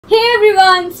Hey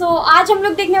everyone, सो आज हम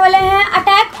लोग देखने वाले हैं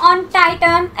attack on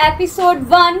Titan episode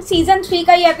 1 season 3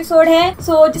 का ये एपिसोड है।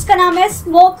 जिसका नाम है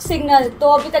स्मोक सिग्नल।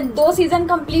 तो अभी तक 2 सीजन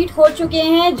कंप्लीट हो चुके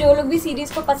हैं। जो लोग भी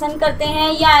सीरीज को पसंद करते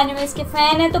हैं या एनिमेस के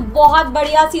फैन हैं तो बहुत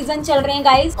बढ़िया सीजन चल रहे हैं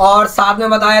गाइस। और साथ में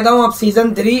बताया था अब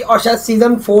सीजन 3 और शायद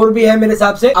सीजन 4 भी है मेरे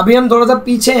हिसाब से। अभी हम थोड़ा सा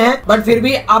पीछे हैं बट फिर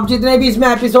भी अब जितने भी इसमें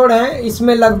एपिसोड हैं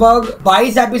इसमें लगभग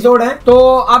 22 एपिसोड हैं। तो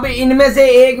अब इनमें से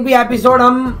एक भी एपिसोड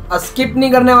हम स्किप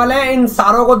नहीं करने वाले हैं, इन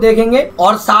सारों को देखेंगे।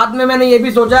 और साथ में मैंने ये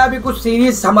भी सोचा है अभी कुछ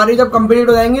सीरीज हमारी जब कंप्लीट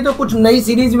हो जाएंगी तो कुछ नई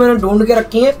सीरीज मैंने ढूंढ के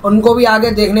रखी है, उनको भी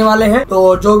आगे देखने वाले हैं।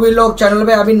 तो जो भी लोग चैनल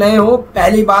पे अभी नए हो,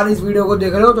 पहली बार इस वीडियो को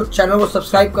देख रहे हो तो चैनल को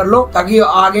सब्सक्राइब कर लो ताकि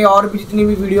आगे और भी जितनी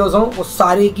भी वीडियोस हो वो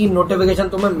सारी की नोटिफिकेशन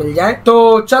तुम्हें मिल जाए।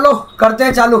 तो चलो करते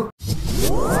हैं चालू।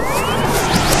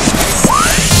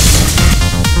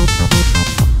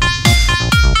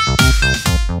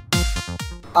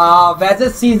 वैसे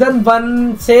सीजन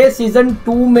 1 से सीजन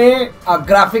 2 में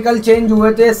ग्राफिकल चेंज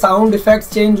हुए थे, साउंड इफेक्ट्स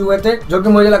चेंज हुए थे, जो कि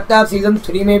मुझे लगता है सीजन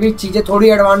 3 में भी चीजें थोड़ी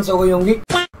एडवांस हो गई होंगी।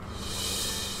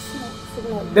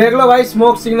 देख लो भाई,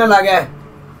 स्मोक सिग्नल आ गया है।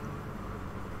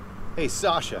 Hey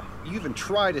Sasha, you even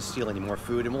try to steal any more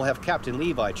food and we'll have Captain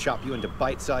Levi chop you into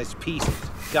bite-sized pieces.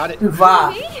 Got it? वाह।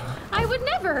 Me? I would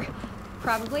never.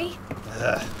 Probably.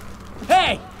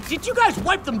 Hey, did you guys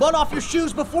wipe the mud off your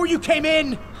shoes before you came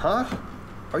in? Huh?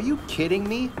 Are you kidding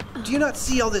me? Do you not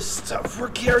see all this stuff we're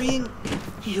carrying?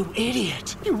 You idiot.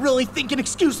 You really think an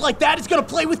excuse like that is gonna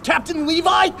play with Captain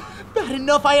Levi? Bad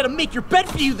enough I had to make your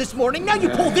bed for you this morning, now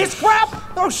you pull this crap?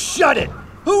 Oh, shut it!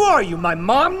 Who are you, my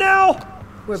mom now?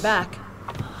 We're back.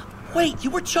 Wait,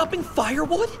 you were chopping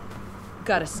firewood?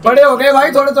 Gotta stay. बड़े हो गए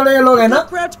भाई, थोड़े थोड़े ये लोग हैं ना।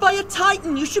 Grabbed by a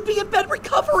titan, you should be in bed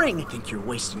recovering. I think you're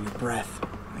wasting your breath.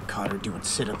 I caught her doing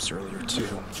sit-ups earlier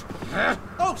too.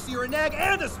 Oh, so you're a nag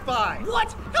and a spy!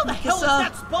 What? How the hell is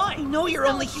that spy? I know you're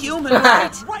only human,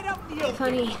 right? Right out in the open.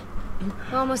 Funny.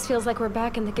 It almost feels like we're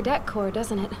back in the cadet corps,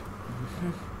 doesn't it?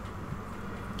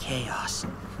 Chaos.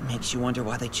 Makes you wonder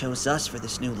why they chose us for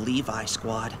this new Levi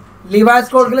squad. Levi's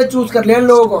code के लिए choose कर लिया इन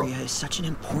लोगों को। Astoria is such an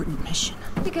important mission.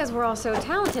 Because we're all so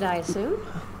talented, I assume.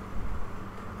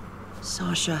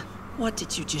 Sasha, what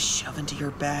did you just shove into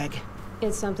your bag?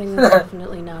 It's something that's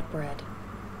definitely not bread.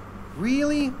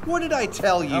 Really? What did I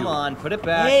tell you? Come on, put it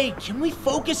back. Hey, can we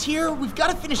focus here? We've got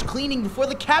to finish cleaning before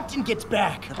the captain gets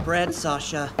back. The bread,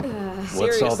 Sasha.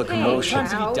 What's all the commotion?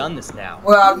 Hey, Have you done this now?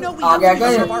 वो You know we uh have गया to क्या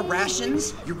use ये? up our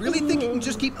rations. You really think you can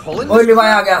just keep pulling? ओए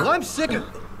लीवाई आ गया। Well, I'm sick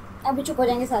of... अभी चुप हो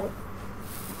जाएंगे सारे।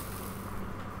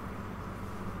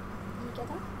 ये क्या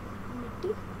था? मिट्टी?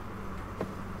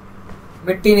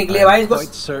 मिट्टी निकली है भाई इसको।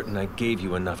 Quite certain I gave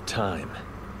you enough time.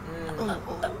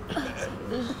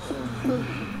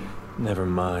 Never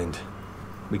mind.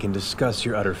 We can discuss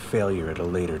your utter failure at a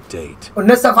later date.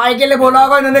 उन्हें सफाई के लिए बोला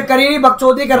होगा, इन्होंने करी नहीं,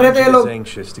 बकचोदी कर रहे थे ये Bungie is लोग।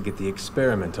 anxious to get the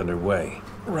experiment underway.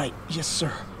 Right, yes,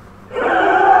 sir.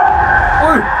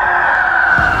 ओए,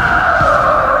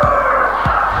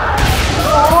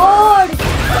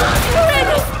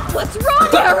 What's wrong,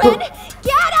 Aaron?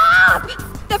 Get up!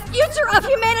 The future of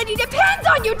humanity depends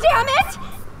on you, damn it!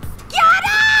 Get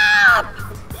up!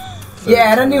 ये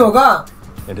एरन नहीं होगा।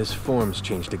 And his form's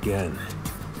changed again.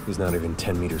 He's not even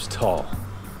 10 meters tall.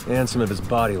 And some of his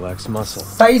body lacks muscle.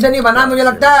 सही से नहीं बना मुझे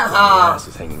लगता है। His हाँ, ass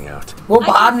is hanging out. वो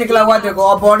बाहर निकला हुआ देखो,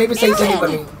 और बॉडी भी सही से नहीं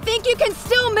बनी। Aaron, think you can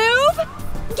still move?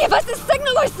 Give us a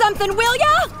signal or something, will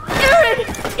ya? Aaron!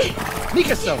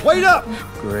 Mikasa, wait up!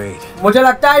 Great. मुझे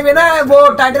लगता है ये ना वो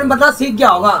टाइटन बनना सीख गया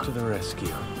होगा। To the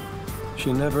rescue.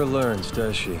 She never learns,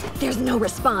 does she? There's no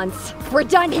response. We're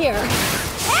done here.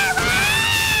 Aaron!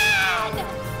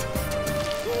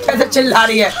 कैसे चिल्ला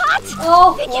रही है? Hot!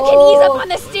 Think you can ease up on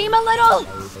the steam a little?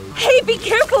 Hey, be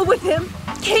careful with him.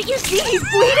 Can't you see he's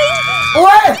bleeding?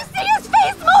 ओए, See his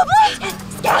face, Mobley?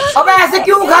 अबे ऐसे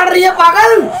क्यों उखाड़ रही है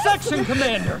पागल? Section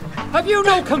Commander, have you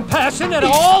no compassion at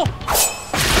all?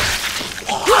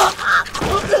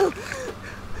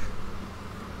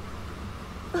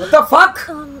 What the fuck?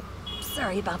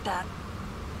 Sorry about that.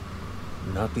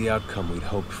 Not the outcome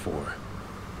we'd hoped for.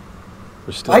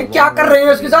 We're still भाई क्या कर रहे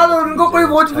हैं उसके साथ, और उनको कोई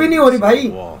वॉच भी नहीं हो रही भाई।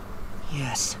 wall.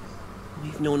 Yes.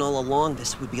 We've known all along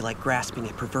this would be like grasping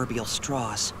at proverbial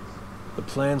straws. The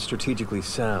plan's strategically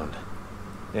sound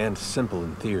and simple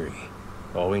in theory.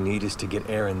 All we need is to get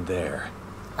Aaron there.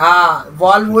 हाँ,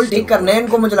 wall वूल ठीक करने हैं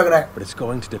इनको मुझे लग रहा है। But it's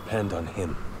going to depend on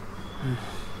him.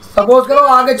 Suppose करो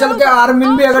आगे चल के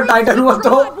आर्मिन भी अगर टाइटन हुआ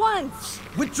तो। At once.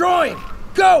 Withdrawing!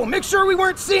 Go! Make sure we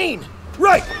weren't seen!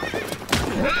 Right!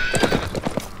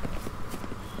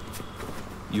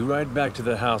 You ride back to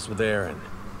the house with Aaron.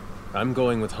 I'm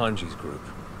going with Hanji's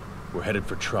group. We're headed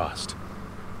for Trost.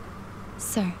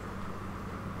 Sir.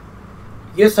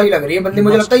 ये सही लग रही है बंदी,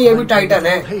 मुझे लगता है ये भी टाइटन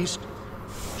है। Haste.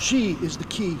 She is the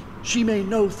key. She may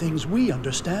know things we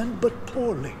understand, but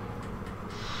poorly.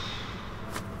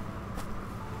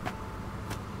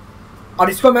 और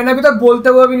इसको मैंने अभी तक बोलते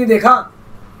हुए भी नहीं देखा।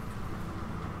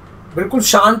 बिल्कुल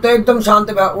शांत है, एकदम शांत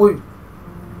है। ओए,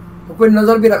 तो कोई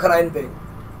नजर भी रख रहा है इन पे।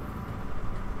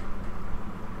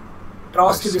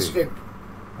 Trust district.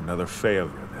 Another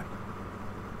failure then.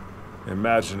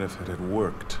 Imagine if it had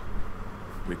worked.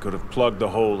 We could have plugged the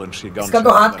hole and she gone. इसका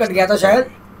तो हाथ कट गया था शायद।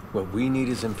 What we need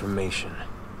is information.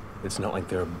 It's not like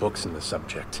there are books in the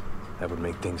subject. That would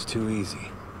make things too easy.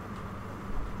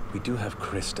 We do have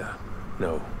Krista.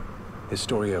 No,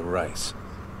 Historia Rice.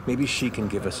 Maybe she can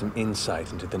give us some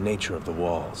insight into the nature of the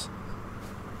walls.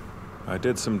 I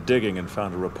did some digging and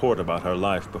found a report about her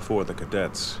life before the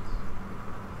cadets.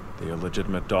 The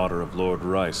illegitimate daughter of Lord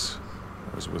Rice.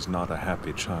 Hers was not a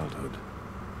happy childhood.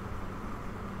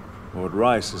 Lord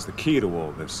Rice is the key to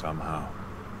all this somehow.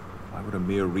 Why would a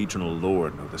mere regional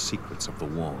lord know the secrets of the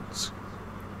walls?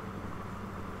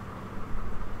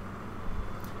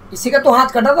 इसी का तो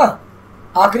हाथ कटा था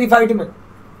आखिरी fight में।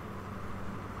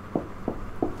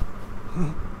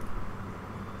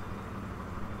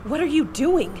 What are you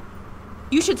doing?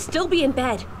 You should still be in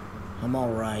bed. I'm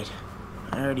all right.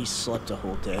 I already slept a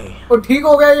whole day. वो ठीक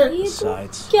हो गया ये।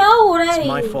 Besides, क्या हो रहा है? it's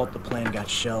my fault the plan got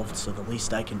shelved, so the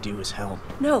least I can do is help.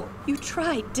 No, you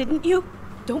tried, didn't you?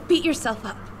 Don't beat yourself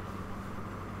up.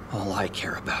 All I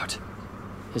care about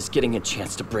is getting a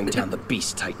chance to bring down the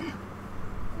Beast Titan.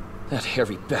 That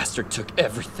hairy bastard took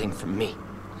everything from me.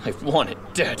 I want it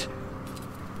dead.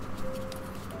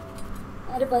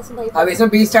 अब इसमें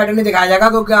beast Titan नहीं दिखाया जाएगा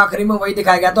क्योंकि आखिरी में वही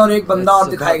दिखाया गया था और एक बंदा और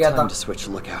दिखाया गया था। To switch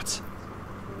lookouts.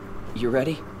 You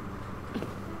ready?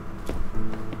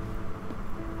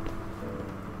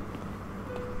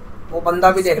 वो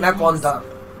बंदा भी देखना कौन था।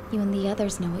 You and the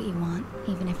others know what you want,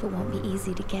 even if it won't be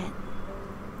easy to get.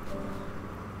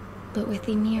 But with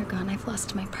Ymir gone, I've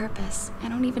lost my purpose. I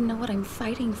don't even know what I'm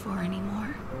fighting for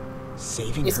anymore.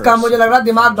 Saving her. इसका मुझे लग रहा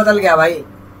दिमाग बदल गया भाई।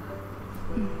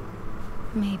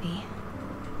 Maybe.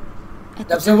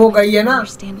 जब से वो गई है ना,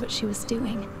 understand what she was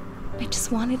doing. I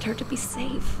just wanted her to be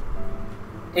safe.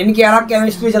 इनकी अलग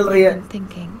केमिस्ट्री चल रही है।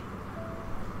 Thinking.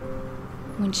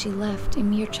 When she left,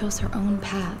 Ymir chose her own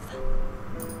path.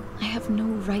 I have no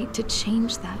right to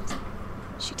change that.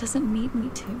 She doesn't need me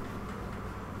to.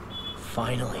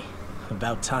 Finally,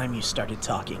 about time you started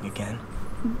talking again.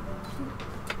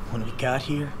 When we got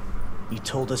here, you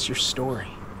told us your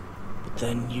story, but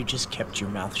then you just kept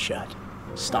your mouth shut.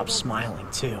 Stopped smiling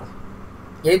too.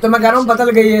 यही तो मैं कह रहा हूँ बदल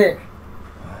गई है।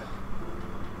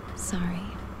 Sorry,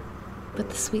 but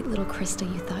the sweet little Krista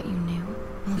you thought you knew,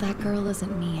 well, that girl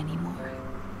isn't me anymore.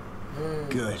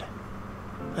 Good.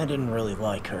 I didn't really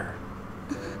like her.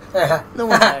 No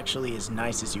one's actually as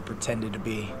nice as you pretended to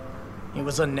be. It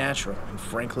was unnatural and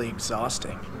frankly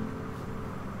exhausting.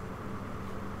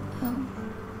 Oh.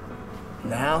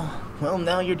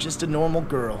 Now you're just a normal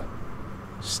girl.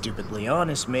 Stupidly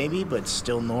honest maybe, but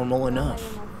still normal enough.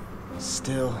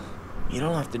 Still, you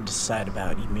don't have to decide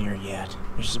about Ymir yet.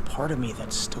 There's a part of me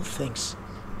that still thinks...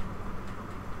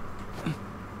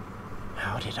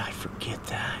 How did I forget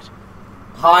that?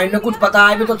 हाँ, इन्हें कुछ पता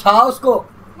है भी तो था उसको।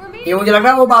 ये मुझे लग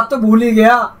रहा है वो बात तो भूल ही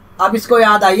गया। अब इसको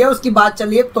याद आई है उसकी बात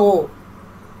चली है तो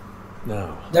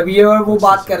जब ये और वो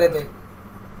बात कर रहे थे।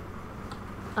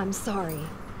 I'm sorry,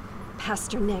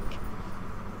 Pastor Nick.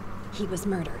 He was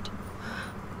murdered.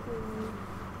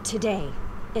 Today,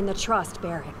 in the Trust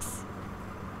barracks.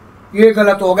 ये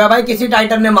गलत हो गया भाई, किसी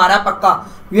टाइटन ने मारा पक्का।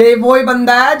 ये वो ही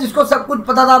बंदा है जिसको सब कुछ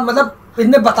पता था, मतलब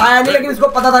इसने बताया नहीं लेकिन इसको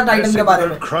पता था टाइटन के बारे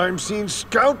में। Crime scene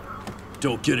scout?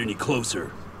 Don't get any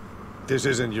closer. This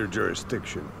isn't your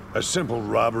jurisdiction. A simple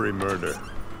robbery murder.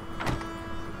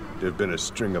 There've been a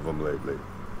string of them lately.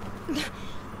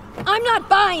 I'm not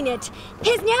buying it.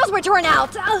 His nails were torn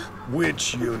out.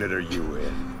 Which unit are you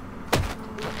in?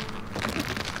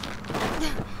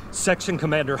 Section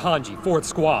Commander Hanji, 4th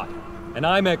Squad. And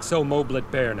I'm XO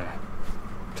Moblet Berner.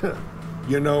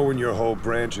 You know when your whole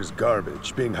branch is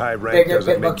garbage, being high-ranked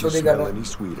doesn't make you smell any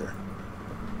sweeter.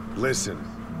 Listen,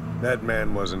 that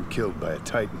man wasn't killed by a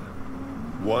Titan.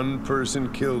 One person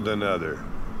killed another.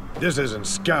 This isn't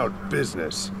scout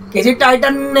business. किसी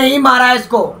Titan ने ही मारा है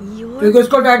इसको, क्योंकि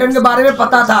उसको Titan के बारे में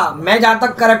पता था। मैं जहाँ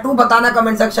तक करेक्ट हूँ बताना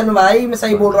कमेंट सेक्शन में भाई, मैं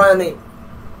सही बोल रहा हूँ या नहीं।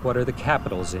 What are the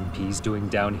Capital's MPs doing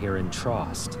down here in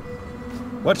Trost?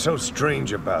 What's so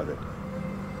strange about it?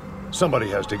 Somebody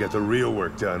has to get the real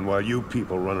work done while you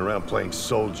people run around playing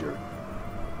soldier.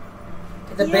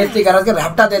 Completely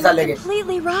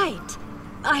right.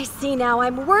 I see now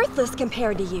I'm worthless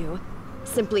compared to you.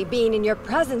 Simply being in your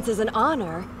presence is an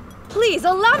honor, Please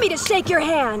allow me to shake your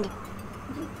hand.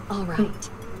 All right.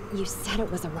 You said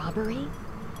it was a robbery?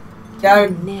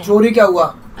 क्या चोरी क्या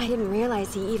हुआ? I didn't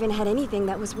realize he even had anything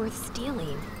that was worth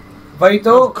stealing. वही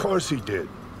तो. Of course he did.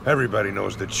 Everybody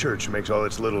knows the church makes all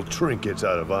its little trinkets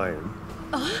out of iron.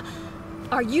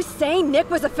 Are you saying Nick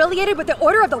was affiliated with the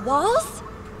Order of the Walls?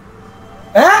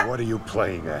 What are you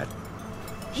playing at?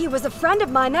 He was a friend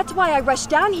of mine, that's why I rushed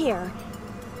down here.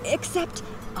 Except,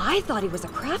 I thought he was a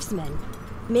craftsman,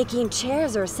 making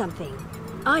chairs or something.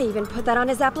 I even put that on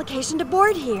his application to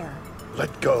board here.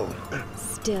 Let go.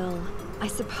 Still, I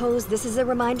suppose this is a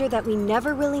reminder that we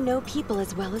never really know people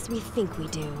as well as we think we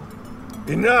do.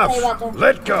 Enough!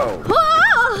 Let go!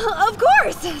 Ah, of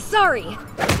course! Sorry.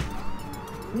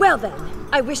 Well then,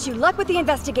 I wish you luck with the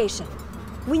investigation.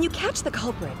 When you catch the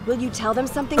culprit, will you tell them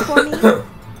something for me?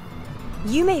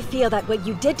 You may feel that what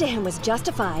you did to him was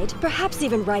justified, perhaps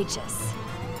even righteous.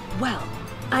 Well,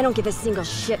 I don't give a single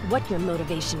shit what your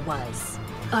motivation was.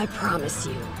 I promise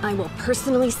you, I will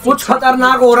personally see कुछ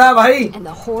खतरनाक हो रहा है भाई. And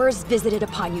the horrors visited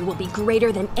upon you will be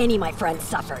greater than any my friends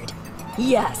suffered.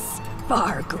 Yes,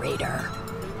 far greater.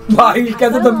 भाई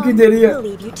कैसे धमकी दे रही है?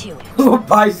 ओ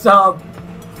भाई साहब,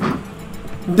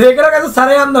 देख रहा कैसे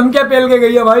सरेआम धमकियां पेल के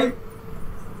गई है भाई.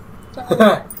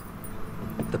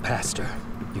 The pastor.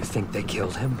 You think they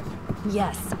killed him?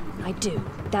 Yes, I do.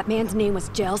 That man's name was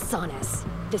Jael Sonis.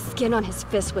 The skin on his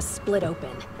fist was split open.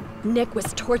 Nick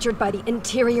was tortured by the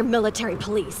Interior Military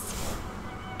Police.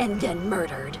 And then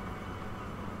murdered.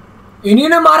 इन्हीं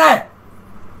ने मारा है.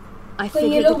 I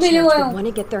figured the church would want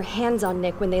to get their hands on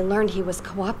Nick when they learned he was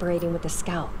cooperating with the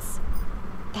Scouts.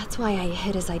 That's why I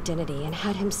hid his identity and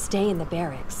had him stay in the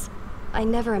barracks. I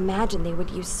never imagined they would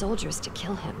use soldiers to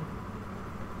kill him.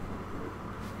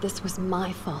 This was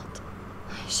my fault.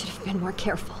 I should have been more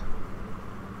careful.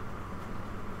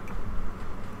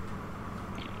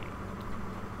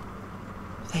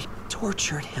 They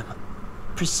tortured him.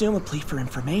 Presumably for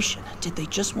information. Did they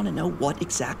just want to know what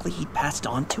exactly he'd passed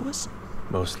on to us?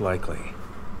 Most likely.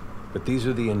 But these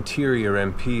are the interior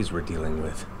MPs we're dealing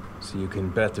with. So you can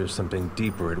bet there's something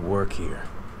deeper at work here.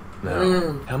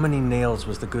 Now, how many nails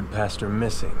was the good pastor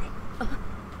missing?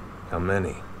 How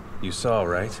many? You saw,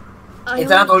 right? I only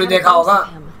had a glimpse of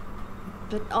him,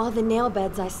 but all the nail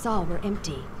beds I saw were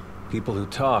empty. People who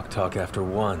talk after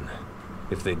one.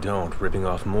 If they don't, ripping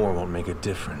off more won't make a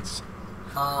difference.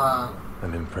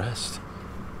 I'm impressed.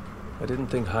 I didn't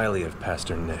think highly of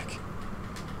Pastor Nick.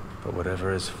 But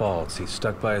whatever his faults, he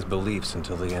stuck by his beliefs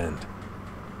until the end.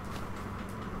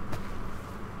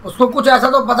 उसको कुछ ऐसा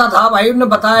तो पता था भाई, उन्होंने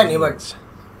बताया नहीं but.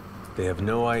 They have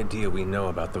no idea we know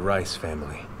about the Rice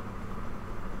family.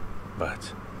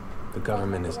 But the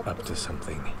government is up to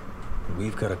something. And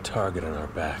we've got a target on our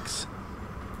backs.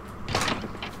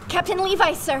 Captain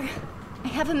Levi, sir. I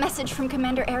have a message from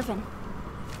Commander Ervin.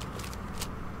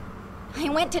 I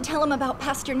went to tell him about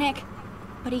Pastor Nick,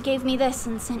 but he gave me this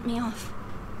and sent me off.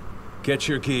 Get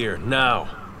your gear, now.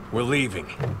 We're leaving.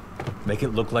 Make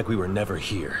it look like we were never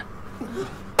here.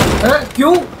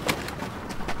 क्यों?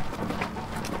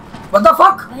 What the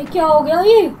fuck? क्या हो गया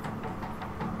ये?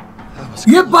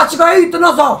 ये बच गए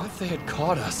इतना सा. What if they had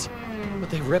caught us? Would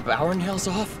they rip our nails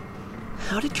off?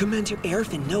 How did Commander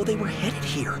Ervin know they were headed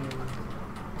here?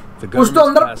 The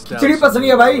government's passed out some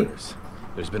orders.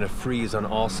 There's been a freeze on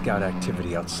all scout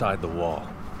activity outside the wall.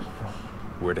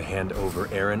 We're to hand over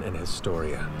Aaron and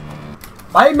Historia.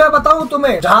 भाई मैं बताऊं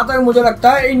तुम्हें, जहाँ तक मुझे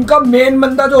लगता है इनका मेन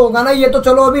बंदा जो होगा ना, ये तो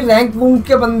चलो अभी रैंक वूंक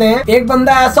के बंदे हैं, एक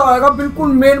बंदा ऐसा होगा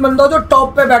बिल्कुल मेन बंदा जो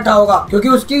टॉप पे बैठा होगा, क्योंकि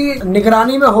उसकी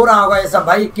निगरानी में हो रहा होगा ये सब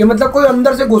भाई, कि मतलब कोई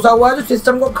अंदर से घुसा हुआ है जो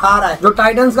सिस्टम को खा रहा है, जो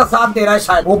टाइटन्स का साथ दे रहा है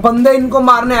शायद. वो बंदे इनको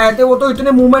मारने आए थे, वो तो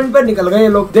इतने मूवमेंट पे निकल गए ये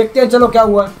लोग. देखते हैं चलो क्या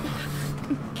हुआ.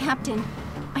 Captain,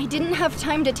 I didn't have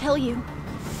time to tell you,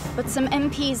 but some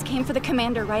MPs came for the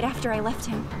commander right after I left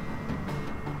him.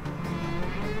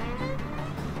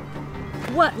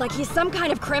 What, like he's some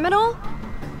kind of criminal?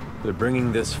 They're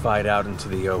bringing this fight out into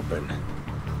the open.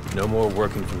 No more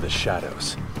working from the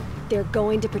shadows. They're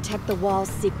going to protect the wall's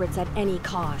secrets at any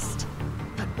cost.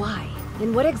 But why?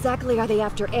 And what exactly are they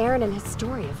after Aaron and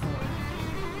Historia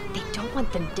for? They don't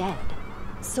want them dead.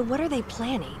 So what are they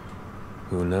planning?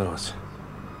 Who knows?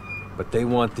 But they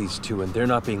want these two, and they're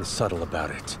not being subtle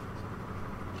about it.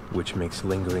 Which makes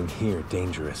lingering here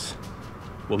dangerous.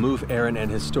 We'll move Aaron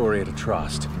and Historia to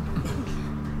Trost.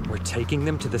 We're taking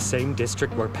them to the same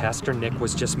district where Pastor Nick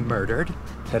was just murdered?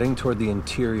 Heading toward the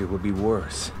interior would be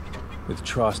worse. With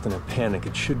Trost in a panic,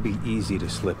 it should be easy to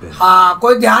slip in.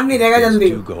 कोई ध्यान नहीं देगा जल्दी.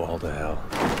 Do go all to hell.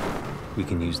 We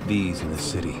can use these in the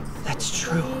city. That's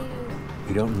true.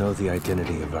 We don't know the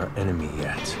identity of our enemy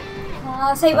yet.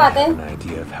 सही बात है. I have an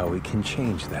idea of how we can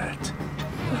change that.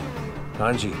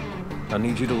 Hanji, I'll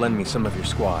need you to lend me some of your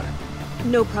squad.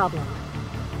 No problem.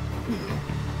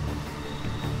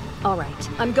 All right,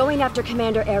 I'm going after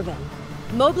Commander Erwin.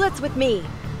 Moblitz with me.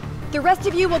 The rest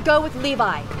of you will go with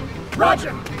Levi.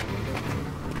 Roger!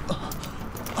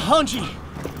 Hanji!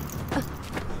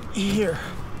 Here.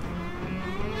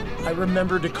 I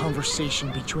remembered a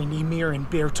conversation between Ymir and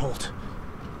Bertolt.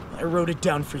 I wrote it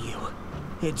down for you.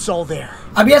 It's all there.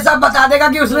 अब ये सब बता देगा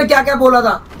कि उसने क्या क्या बोला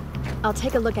था. I'll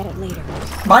take a look at it later.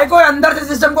 भाई कोई अंदर से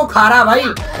सिस्टम को खा रहा है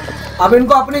भाई. अब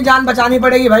इनको अपनी जान बचानी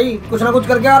पड़ेगी भाई, कुछ ना कुछ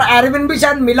करके. और एरविन भी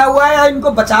शायद मिला हुआ है या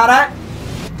इनको बचा रहा है,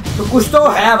 तो कुछ तो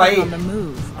है भाई.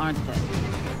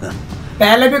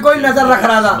 पहले भी कोई नजर रख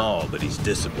रहा था. Small, but he's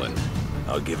disciplined.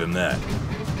 I'll give him that.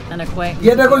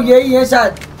 ये देखो यही है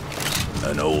शायद.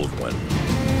 An old one.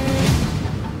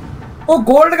 O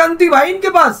gold gun थी भाई इनके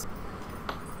पास.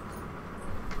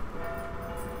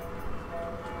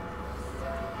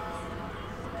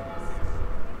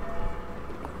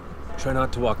 Try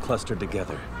not to walk clustered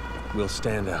together. We'll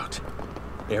stand out.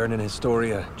 Aaron and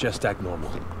Historia just act normal.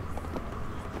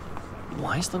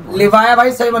 Why is the Levi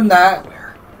भाई सही बंदा है.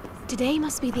 Today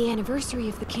must be the anniversary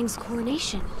of the king's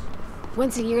coronation.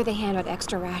 Once a year they hand out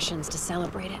extra rations to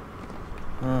celebrate it.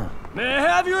 May I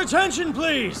have your attention,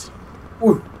 please?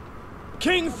 Ooh.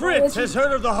 King Fritz has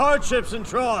heard of the hardships in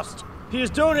Trost. He is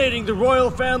donating the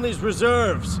royal family's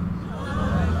reserves.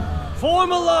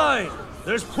 Form a line.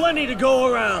 There's plenty to go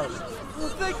around. Oh,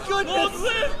 thank goodness! Long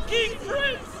live King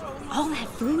Fritz! All that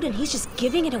food and he's just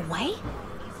giving it away?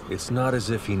 It's not as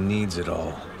if he needs it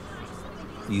all.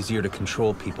 Easier to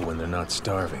control people when they're not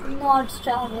starving. Not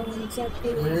starving,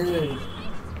 exactly.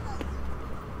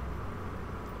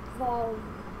 Wow.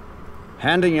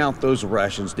 Handing out those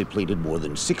rations depleted more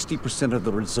than 60% of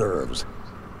the reserves.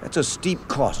 That's a steep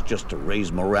cost just to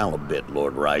raise morale a bit,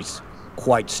 Lord Rice.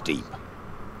 Quite steep.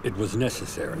 It was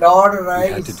necessary. Lord We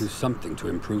Rice. had to do something to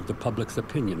improve the public's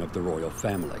opinion of the royal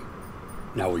family.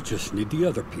 Now we just need the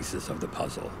other pieces of the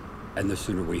puzzle. And the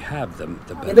sooner we have them,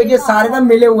 the ये better. देखिए सारे ना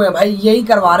मिले हुए हैं भाई, यही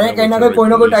करवा रहे हैं. कहीं ना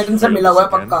कोई टाइटन से मिला हुआ है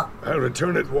पक्का. I'll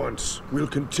return at once.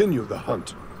 We'll continue the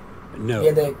hunt. No,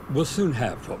 ये देख. we'll soon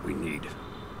have what we need.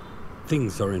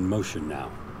 Things are in motion now.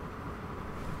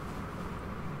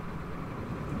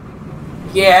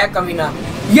 ये है कमीना.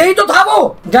 यही तो था वो.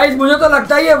 गाइस मुझे तो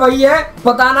लगता है ये वही है.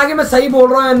 पता ना कि मैं सही बोल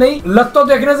रहा हूँ या नहीं. लग तो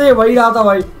देखने से ये वही रहा था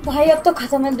भाई. भाई अब तो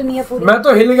खत्म है दुनिया पूरी. मैं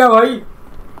तो हिल गया भाई.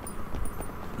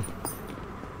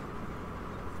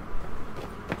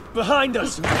 Behind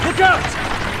us! Look out!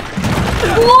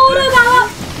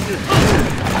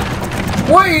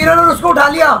 वो हीरो ने उसको उठा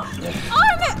लिया.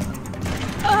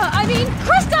 I mean,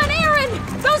 Krista and Aaron!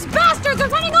 Those bastards are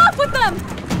running off with them!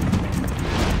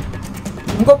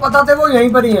 उनको पता थे वो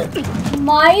यहीं पर ही है.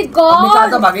 My अपनी चाचा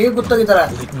God! भागेगी कुत्ते की तरह.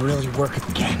 Will it really work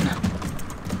again?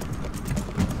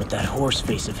 With that horse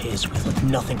face of his, we look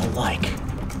nothing alike.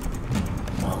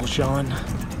 Well, Jean,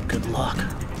 good luck.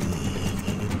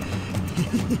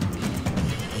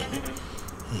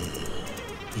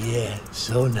 Yeah,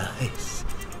 so nice.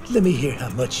 Let me hear how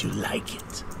much you like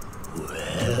it.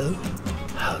 Well,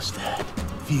 how's that?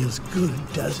 Feels good,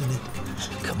 doesn't it?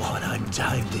 Come on, I'm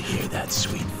time to hear that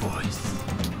sweet voice.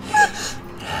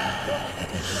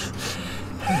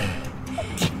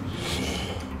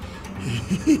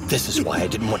 This is why I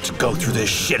didn't want to go through this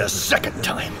shit a second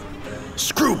time.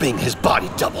 Screw being his body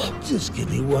double. Just give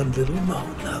me one little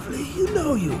moan, lovely. You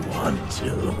know you want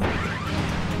to.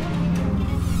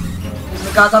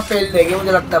 इसने कहा था पेल देंगे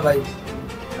मुझे लगता है भाई.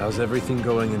 How's everything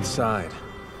going inside?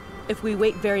 If we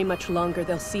wait very much longer,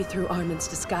 they'll see through Armin's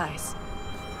disguise.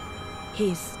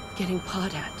 He's getting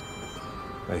pawed at.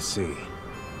 I see.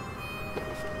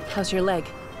 How's your leg?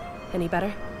 Any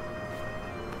better?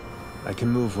 I can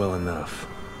move well enough.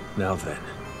 Now then.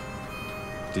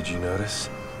 Did you notice?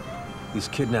 These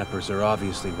kidnappers are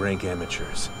obviously rank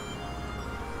amateurs.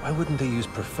 Why wouldn't they use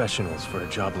professionals for a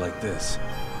job like this?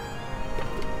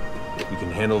 You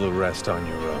can handle the rest on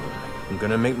your own. I'm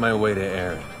gonna make my way to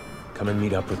Aaron. Come and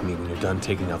meet up with me when you're done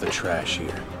taking out the trash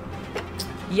here.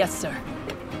 Yes, sir.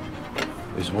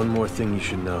 There's one more thing you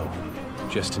should know,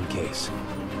 just in case.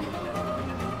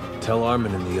 Tell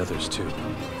Armin and the others too.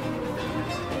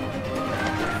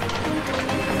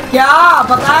 क्या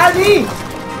बताया जी?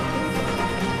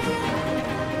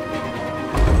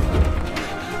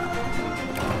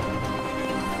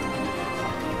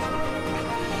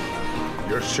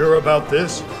 You're sure about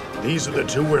this? These are the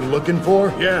two we're looking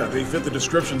for? Yeah, they fit the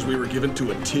descriptions we were given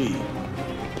to a T.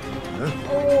 Huh?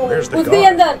 Where's the उसके guard?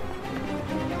 अंदर.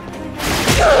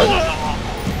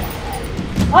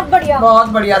 बहुत बढ़िया. बहुत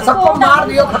बढ़िया. सबको मार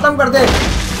दियो, खत्म कर दे.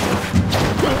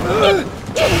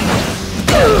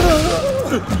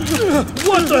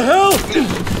 What the hell?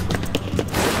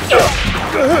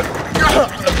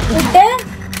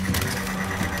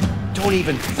 Don't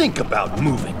even think about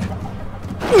moving.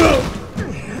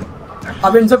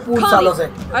 अब इनसे पूछ सालों से।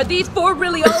 Are these 4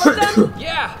 really all of them?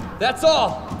 Yeah, that's all.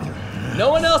 No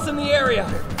one else in the area.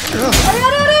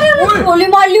 अरे गोली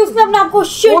मार ली उसने अपने आप को।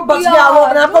 शिट, वो बच गया, वो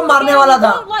अपने आप को मारने वाला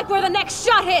था। Like where the next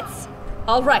shot hits.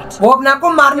 All right. वो अपने आप को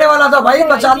मारने वाला था भाई,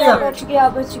 बचा लिया।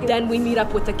 Then we meet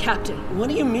up with the captain. What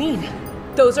do you mean?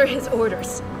 Those are his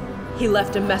orders. He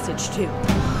left a message too.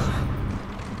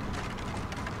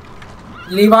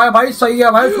 लीवाई भाई सही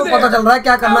है भाई, उसको पता चल रहा है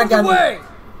क्या करना है क्या नहीं।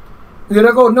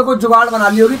 हीरो को उन्होंने कुछ जुगाड़ बना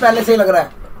ली होगी पहले से ही लग रहा है।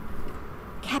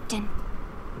 Captain.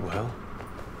 Well?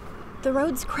 The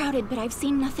road's crowded, but I've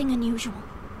seen nothing unusual.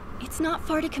 It's not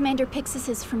far to Commander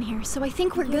Pixis's from here, so I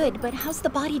think we're good, but how's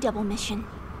the body double mission?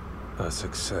 A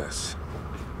success.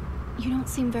 You don't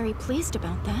seem very pleased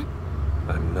about that.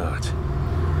 I'm not.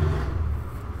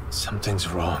 Something's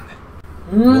wrong.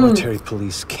 Military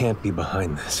police can't be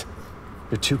behind this.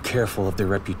 They're too careful of their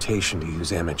reputation to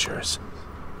use amateurs.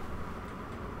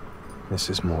 This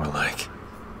is more like...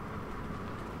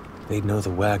 They'd know the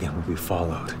wagon would be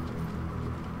followed.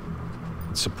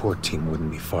 The support team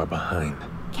wouldn't be far behind.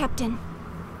 Captain,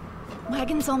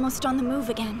 wagon's almost on the move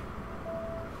again.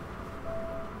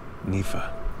 Nifa,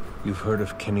 you've heard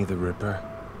of Kenny the Ripper?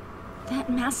 That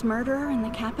mass murderer in the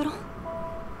capital?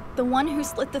 The one who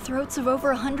slit the throats of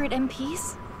over 100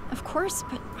 MPs? Of course,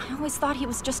 but I always thought he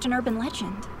was just an urban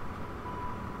legend.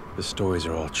 The stories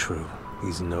are all true.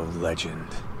 He's no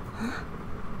legend. Huh?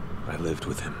 I lived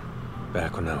with him,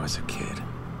 back when I was a kid.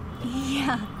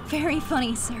 Yeah, very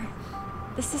funny, sir.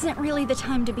 This isn't really the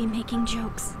time to be making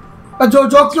jokes. जो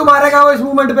joke क्यों मारेगा वो इस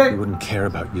movement पे? We wouldn't care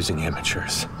about using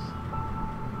amateurs.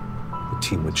 The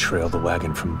team would trail the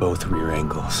wagon from both rear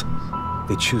angles.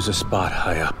 They'd choose a spot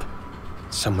high up,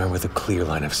 somewhere with a clear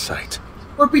line of sight.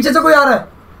 और पीछे से कोई आ रहा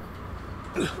है।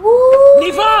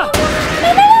 Nifa!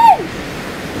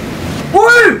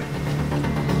 Oi!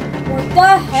 What the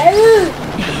hell?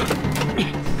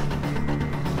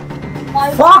 My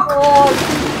Fuck! God.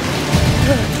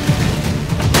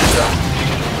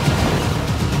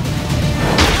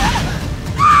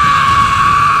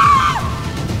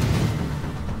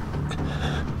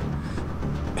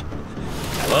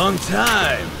 Long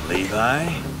time, Levi.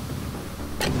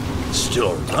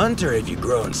 Still a runt, or have you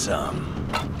grown some?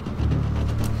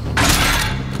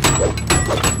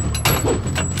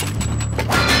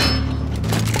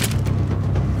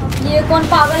 ये कौन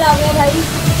पागल आ गया भाई?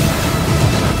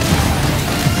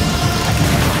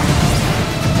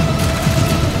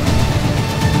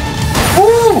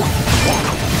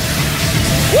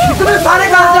 इतने सारे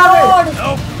कहां जा गए?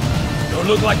 Nope. Don't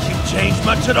look like you've changed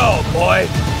much at all, boy.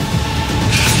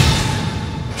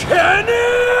 Kenny!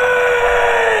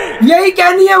 यही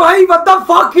कहनी है भाई, what the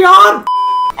fuck यार?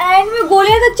 एंड में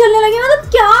गोलियां तक चलने लगी। मतलब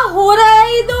क्या हो रहा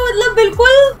है? ये तो मतलब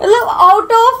बिल्कुल मतलब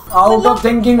आउट ऑफ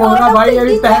थिंकिंग हो रहा भाई।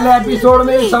 अभी पहले एपिसोड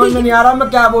में समझ में नहीं आ रहा मैं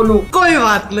क्या बोलूं। कोई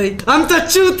बात नहीं, हम तो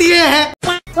चूतिए हैं।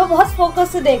 तो बहुत फोकस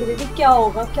से देख रही थी क्या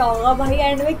होगा भाई।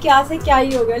 एंड में क्या से क्या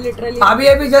ही हो गया लिटरली।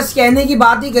 अभी जस्ट कहने की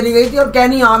बात ही करी गई थी और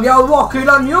कहनी आ गया और वो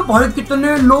अकेला नहीं हो भाई,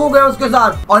 कितने लोग हैं उसके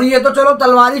साथ। और ये तो चलो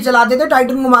तलवार ही चलाते थे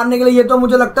टाइटन को मारने के लिए, ये तो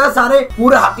मुझे लगता है सारे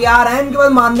पूरे हथियार हैं इनके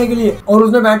पास मारने के लिए। और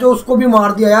उसने बैठे उसको भी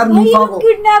मार दिया यार, नीफा को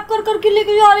किडनैप कर करके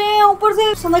लेके जा रहे हैं। ऊपर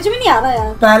से समझ में नहीं आ रहा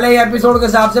यार। पहले ही एपिसोड के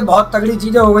हिसाब से बहुत तगड़ी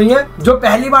चीजें हो गई हैं। जो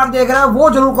पहली बार देख रहा है वो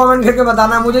जरूर कमेंट करके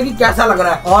बताना मुझे कि कैसा लग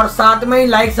रहा है। और साथ में ही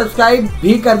लाइक सब्सक्राइब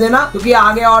भी कर देना, क्योंकि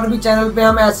आगे और भी चैनल पे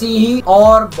हम ऐसी ही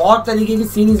और बहुत तरीके की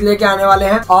सीरीज लेके आने वाले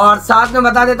हैं। और साथ में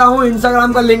बता देता हूँ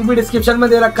इंस्टाग्राम का लिंक भी डिस्क्रिप्शन में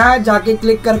दे रखा है, जाके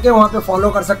क्लिक करके वहाँ पे फॉलो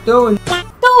कर सकते हो।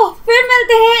 तो फिर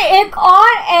मिलते हैं एक और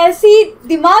ऐसी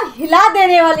दिमाग हिला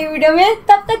देने वाली वीडियो में।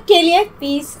 तब तक के लिए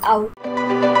पीस आउट।